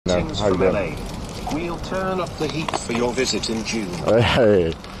Greetings How you from doing? LA. We'll turn up the heat for your visit in June.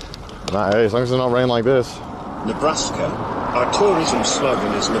 Hey, as long as it's not rain like this. Nebraska. Our tourism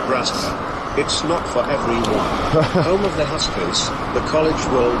slogan is Nebraska. It's not for everyone. Home of the Huskers, the College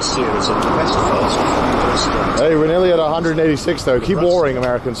World Series, and the best fast food restaurant. Hey, we're nearly at 186 though. Keep warring,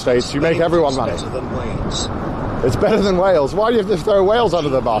 American states. You make everyone money. It's better than Wales. It's better than Wales. Why do you have to throw Wales under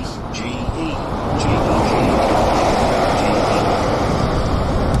the bus?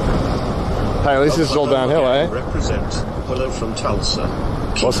 Hey, at least this is all downhill, eh? Represent. Hello from Tulsa.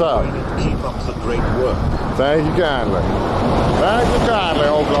 What's up? Keep up the great work. Thank you kindly. Thank you kindly,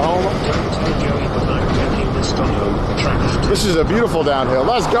 Oklahoma. Don't tell Joey, but I'm taking this to home. Trash. This is a beautiful downhill.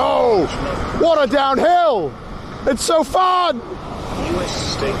 Let's go! What a downhill! It's so fun! US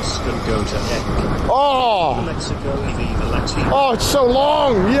states can go to heck. Oh! Mexico, Viva Latino. Oh, it's so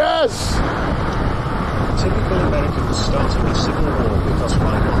long! Yes! Typical Americans starting a civil war because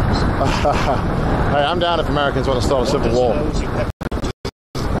why not? Hey, I'm down if Americans want to start a civil war.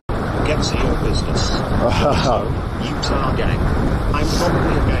 Get to your business. Also, Utah gang. I'm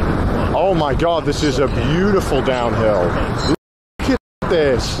probably a gang of one. Oh my god, this is a beautiful downhill. Look at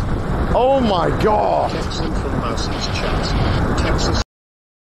this. Oh my god. Texan from Mouse's chat. Texas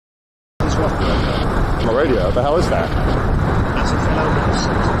is what My radio, what the hell is that? As a fellow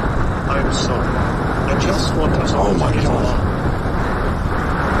Minnesota, I'm sorry. I just want us all to get along.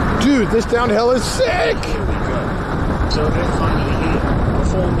 Dude, this downhill is sick! Here we go. So they're finally here,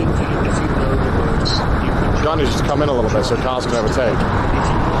 performing for you. If you know the words, you can Gun is just come in a little bit so cars can overtake. If you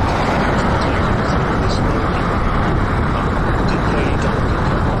want this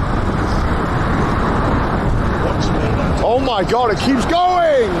What's made out of Oh my god, it keeps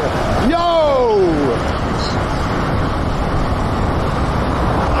going! Yo!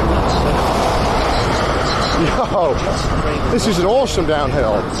 Yo! This is an awesome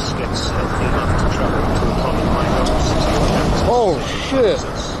downhill. Oh shit!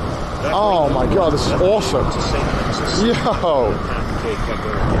 Oh my god, this is awesome! Yo!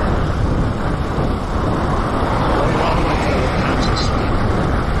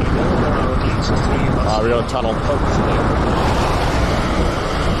 We got a tunnel.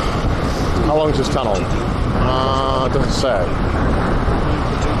 How long is this tunnel? It doesn't say.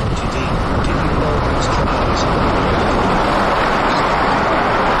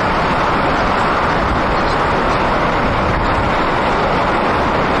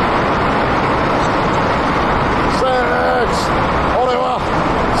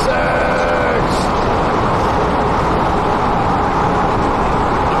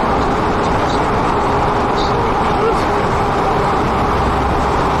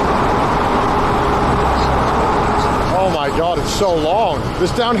 So long.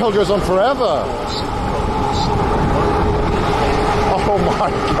 This downhill goes on forever. Oh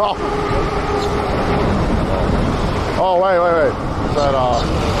my god. Oh wait. Is that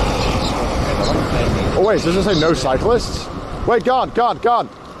Oh wait, does it say no cyclists? Wait, God.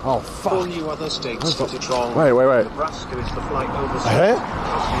 Oh fuck. All you other states get it wrong. Wait. Nebraska is the flight over.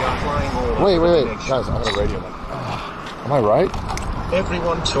 Wait. Guys, I'm on a radio. Am I right?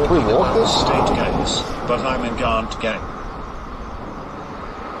 Everyone talking about the state gangs, but I'm in Garnt gang.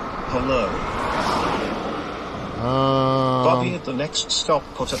 Hello. Bobby at the next stop,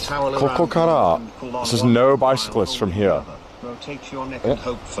 put a towel around you. This is no bicyclists from here. Rotate your neck and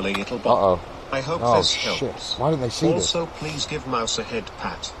hopefully it'll bop. I hope this helps. Why didn't they see this? Also, please give Mouse a head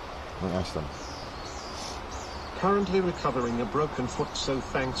pat. Let me ask them. Currently recovering a broken foot, so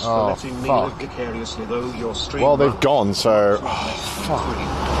thanks for letting me live vicariously though your stream. Well, they've gone, so... fuck.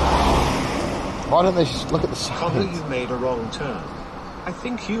 Why don't they just look at the signs? Probably you made a wrong turn. I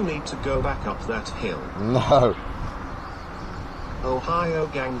think you need to go back up that hill. No. Ohio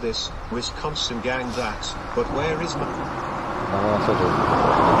gang this, Wisconsin gang that, but where is my...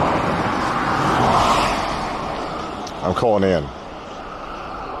 I'm calling in.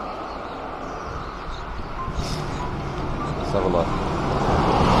 Let's have a look.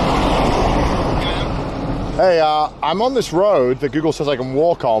 Hey, I'm on this road that Google says I can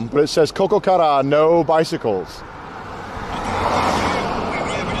walk on, but it says Kokokara, no bicycles.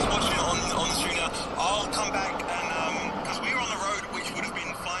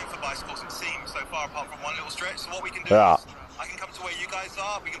 Yeah. I can come to where you guys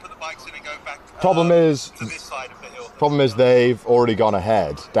are. We can put the bikes in and go back. Problem is, to this side of the hill. Problem is, they've already gone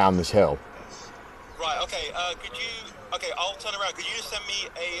ahead down this hill. Right. Okay. Could you? Okay. I'll turn around. Could you just send me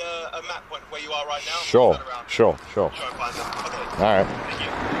a map where you are right now? Sure. Sure. Try and find them. Okay. All right. Thank you.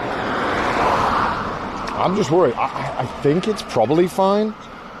 I'm just worried. I think it's probably fine,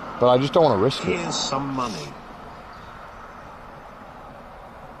 but I just don't want to risk it. Here's some money.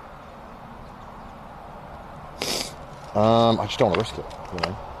 I just don't want to risk it, you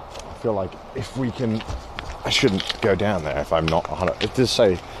know. I feel like if we can... I shouldn't go down there if I'm not 100... It does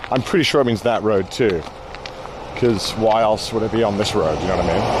say... I'm pretty sure it means that road too. Because why else would it be on this road, you know what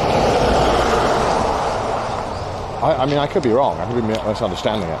I mean? I mean, I could be wrong. I could be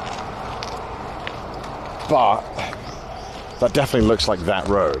misunderstanding it. But that definitely looks like that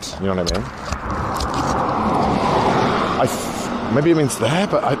road, you know what I mean? Maybe it means there,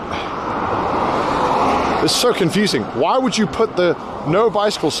 but it's so confusing. Why would you put the no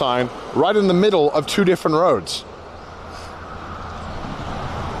bicycle sign right in the middle of two different roads?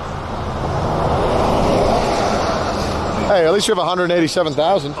 Hey, at least you have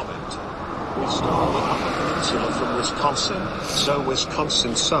 187,000. We stole the Upper Peninsula from Wisconsin, so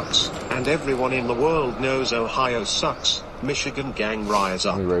Wisconsin sucks, and everyone in the world knows Ohio sucks. Michigan gang rise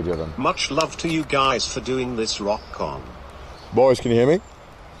up. Let me radio them. Much love to you guys for doing this rock-con. Boys, can you hear me?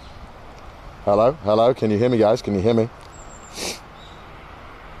 Hello? Hello? Can you hear me, guys? Can you hear me?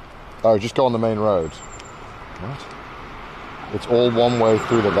 Oh, just go on the main road. What? It's all one way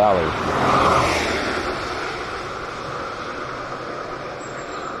through the valley.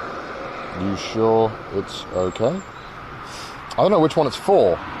 You sure it's okay? I don't know which one it's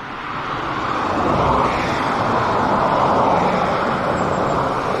for.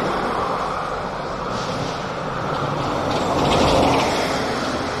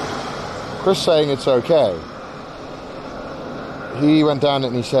 Chris saying it's okay. He went down it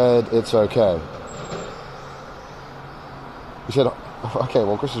and he said it's okay. He said, okay,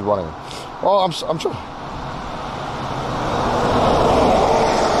 well, Chris is running. Oh, I'm sure.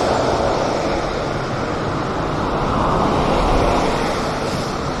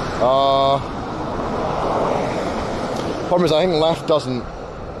 Problem is, I think left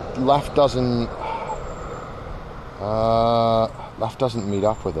doesn't meet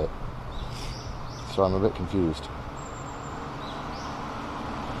up with it. So I'm a bit confused.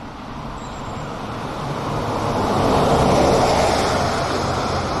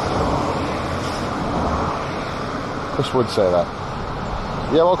 Chris would say that.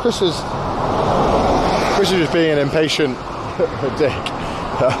 Yeah, well, Chris is just being an impatient dick.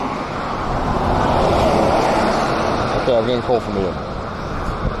 Okay, I'm getting a call from Ian.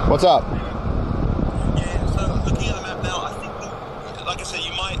 What's up? Yeah, so looking at the map now, I think, like I said,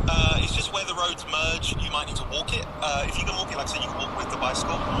 you might, it's just where the roads merge, you might need to walk it. If you can walk it, like I said, you can walk with the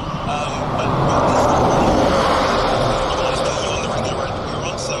bicycle. But you're on the regular road that we're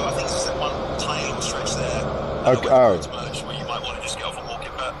on, so I think it's just that one tiny little stretch there. Okay. Where the roads merge, where you might want to just get off and walk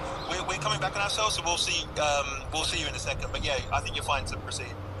it. But we're coming back on ourselves, so we'll see you in a second. But yeah, I think you're fine to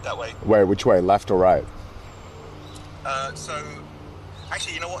proceed that way. Wait, which way? Left or right? So,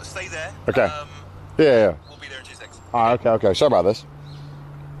 actually, you know what? Stay there. Okay. Yeah. We'll be there in 2 seconds. Okay. Sorry about this.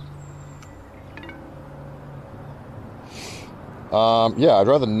 Yeah, I'd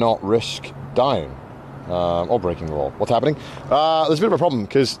rather not risk dying or breaking the law. What's happening? There's a bit of a problem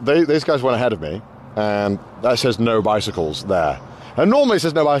because these guys went ahead of me, and that says no bicycles there. And normally it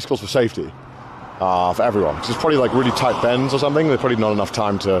says no bicycles for safety for everyone because it's probably like really tight bends or something. There's probably not enough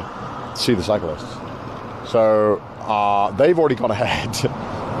time to see the cyclists. So they've already gone ahead.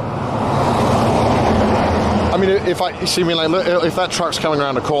 I mean, if that truck's coming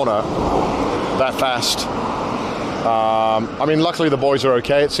around a corner that fast, I mean, luckily the boys are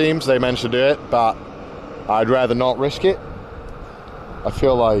okay. It seems they managed to do it, but I'd rather not risk it. I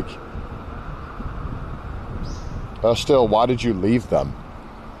feel like. Still, why did you leave them?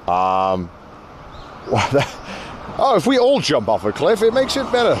 If we all jump off a cliff, it makes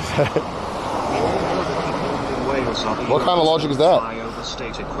it better. What kind of logic is that?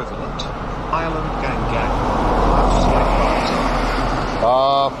 State equivalent. Ireland gang.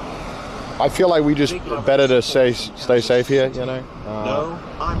 I feel like we just better to stay safe here, you know? No,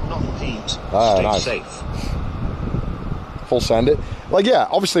 I'm not Pete. Stay nice. safe. Full send it. Like, yeah,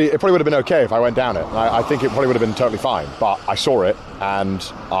 obviously it probably would have been okay if I went down it. I think it probably would have been totally fine, but I saw it and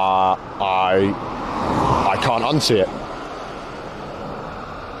I can't unsee it.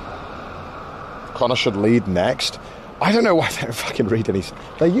 Connor should lead next. I don't know why they don't fucking read any.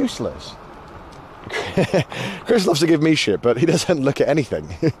 They're useless. Chris loves to give me shit, but he doesn't look at anything.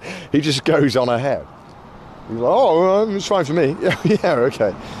 He just goes on ahead. He's like, oh, it's fine for me. Yeah,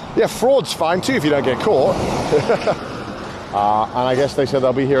 okay. Yeah, fraud's fine too if you don't get caught. And I guess they said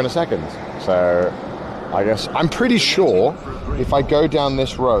they'll be here in a second. So I guess I'm pretty sure if I go down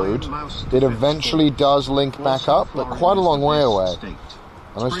this road, it eventually does link back up, but quite a long way away.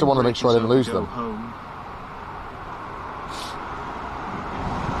 And I still want to make sure I didn't lose them.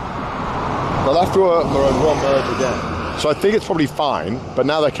 They'll have to run merge again. So I think it's probably fine, but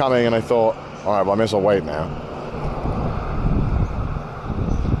now they're coming and I thought, all right, well, I may as well wait now.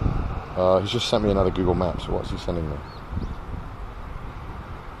 He's just sent me another Google Maps. So what's he sending me?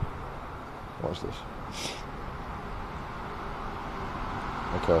 What is this?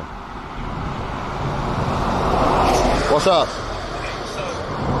 Okay. What's up? So,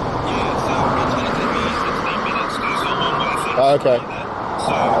 it's going to take me 16 minutes because it's a one-way thing. Oh, okay.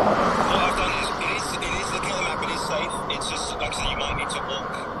 So, what I've done is, it is looking at the map, it is safe. It's just, like I said, you might need to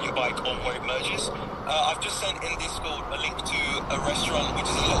walk your bike on where it merges. I've just sent in Discord a link to a restaurant which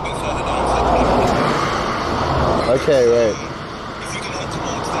is a little bit further down. Okay, wait. If you can head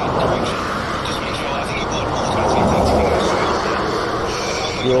towards that direction, just make sure, I think it will automatically take you straight on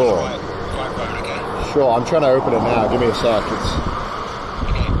there. Sure. Right road, okay? Sure, I'm trying to open it now. Give me a sec. It's...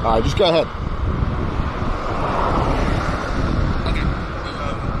 Okay. Alright, just go ahead. Okay.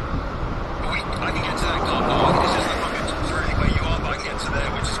 I can get to that car park. It's just like I'm not to really where you are, but I can get to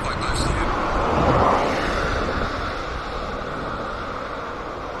there, which is quite close to you.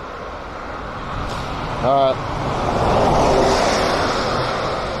 Alright.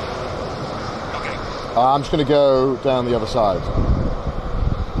 Okay. I'm just going to go down the other side.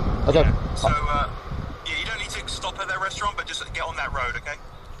 Okay. So, yeah, you don't need to stop at that restaurant, but just get on that road, okay?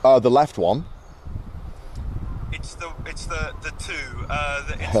 The left one. It's the two.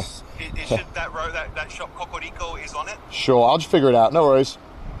 It should, that road, that shop Cocorico is on it. Sure, I'll just figure it out. No worries.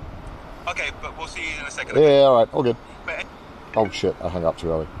 Okay, but we'll see you in a second. Yeah, Okay? alright, all good. But, Oh shit, I hung up too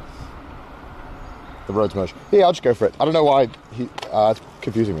early. The road's merged. Yeah, I'll just go for it. I don't know why it's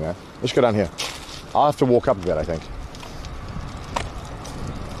confusing me now. Let's go down here. I'll have to walk up a bit, I think.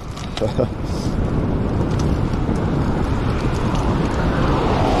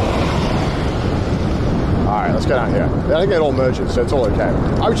 Alright, let's go down here. I think it all merges, so it's all okay.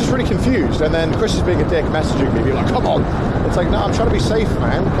 I was just really confused, and then Chris is being a dick, messaging me, being like, come on! It's like, no, I'm trying to be safe,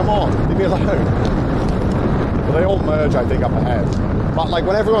 man. Come on, leave me alone. Well, they all merge, I think, up ahead. But, like,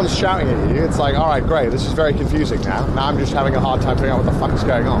 when everyone's shouting at you, it's like, alright, great, this is very confusing now. Now I'm just having a hard time figuring out what the fuck is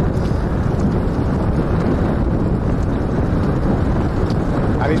going on.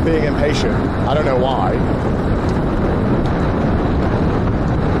 And he's being impatient. I don't know why.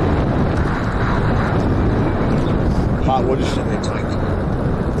 But we'll just...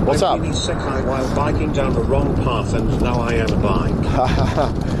 What's up? I've been isekai while biking down the wrong path and now I own a bike.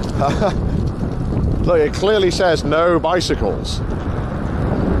 Look, it clearly says no bicycles.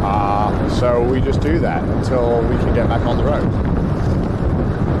 So we just do that until we can get back on the road.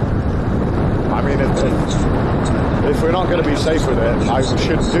 I mean, if we're not going to be safe with it, I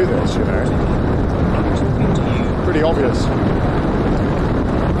shouldn't do this, you know. Pretty obvious.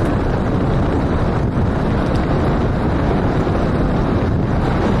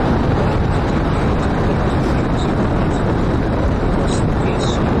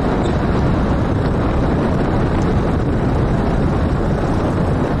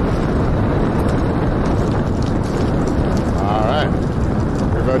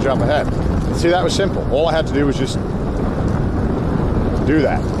 Up ahead. See, that was simple. All I had to do was just do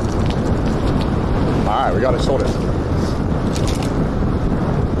that. Alright, we got it sorted.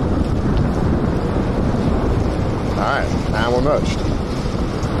 Alright, and we're merged.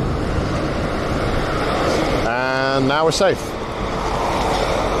 And now we're safe.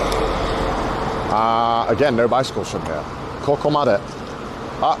 Again, no bicycles from here. Kokomade.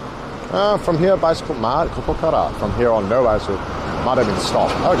 From here, bicycle mad. Kokokara. From here on, no bicycle. Might have been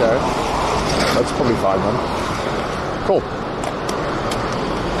stopped. Okay. That's probably fine then. Cool.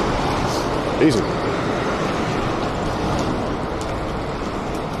 Easy.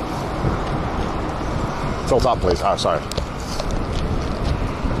 Tilt up, please. Oh, sorry.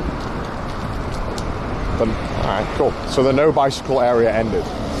 Alright, cool. So the no bicycle area ended.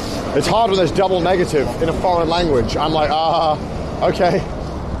 It's hard when there's double negative in a foreign language. I'm like, okay.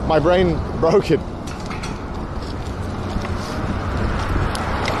 My brain broke it.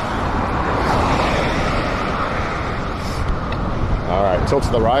 Alright, tilt to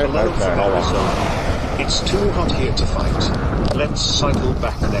the right. Okay, hold on. It's too hot here to fight. Let's cycle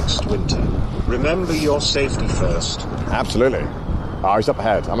back next winter. Remember your safety first. Absolutely. Oh, he's up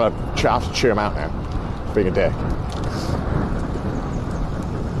ahead. I'm going to have to cheer him out now. Being a dick.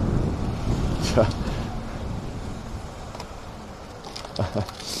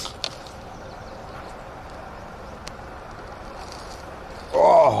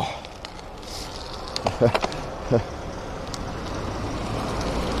 Oh.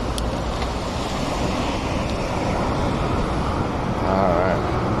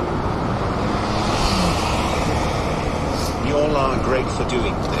 Great for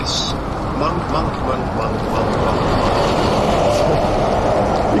doing this. Monk.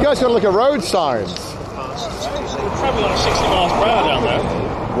 You guys gotta look at road signs. We're travelling on 60 miles per hour down there.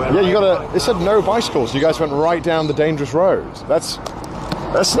 Where Yeah, you I gotta. ride It said no bicycles. You guys went right down the dangerous roads. That's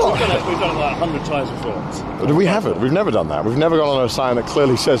not. We've done it like 100 times before. We haven't. We've never done that. We've never gone on a sign that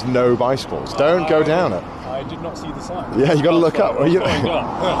clearly says no bicycles. Don't go down it. I did not see the sign. Yeah, you got to look up.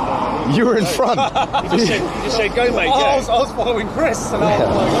 You were in front. You just said go, mate. I was following Chris, and I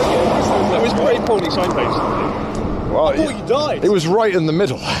was like, it was very poorly signposted. Well, I thought you died. It was right in the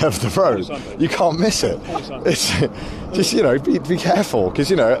middle of the road. You can't miss it. It's just, you know, be careful, because,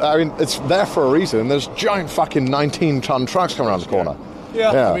 you know, I mean, it's there for a reason. There's giant fucking 19-ton trucks coming around the corner.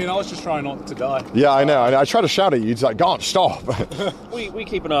 Yeah, I mean, I was just trying not to die. Yeah, I know. I tried to shout at you. It's like, Garnt, stop. We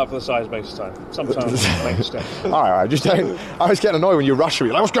keep an eye out for the signs most of the time. Sometimes we make mistakes. All right, just don't. I was getting annoyed when you rushed me.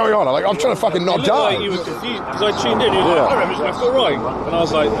 Like, what's going on? I'm trying to fucking not die. Like you were confused because I tuned in. You were like, oh, it's left or right, and I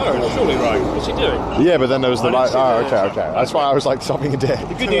was like, no, it's surely right. What's he doing? Yeah, but then there was the light. Oh, okay. That's why I was like stopping a dick.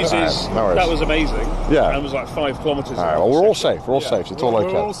 The good news is that was amazing. Yeah, and it was like 5 kilometres. All right, well, we're all safe. We're all safe. It's all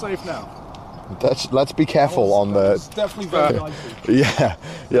okay. We're all safe now. Let's be careful on the. It's definitely very nice. Yeah.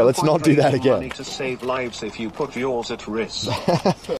 Let's not do that again. Money to save lives if you put yours at risk.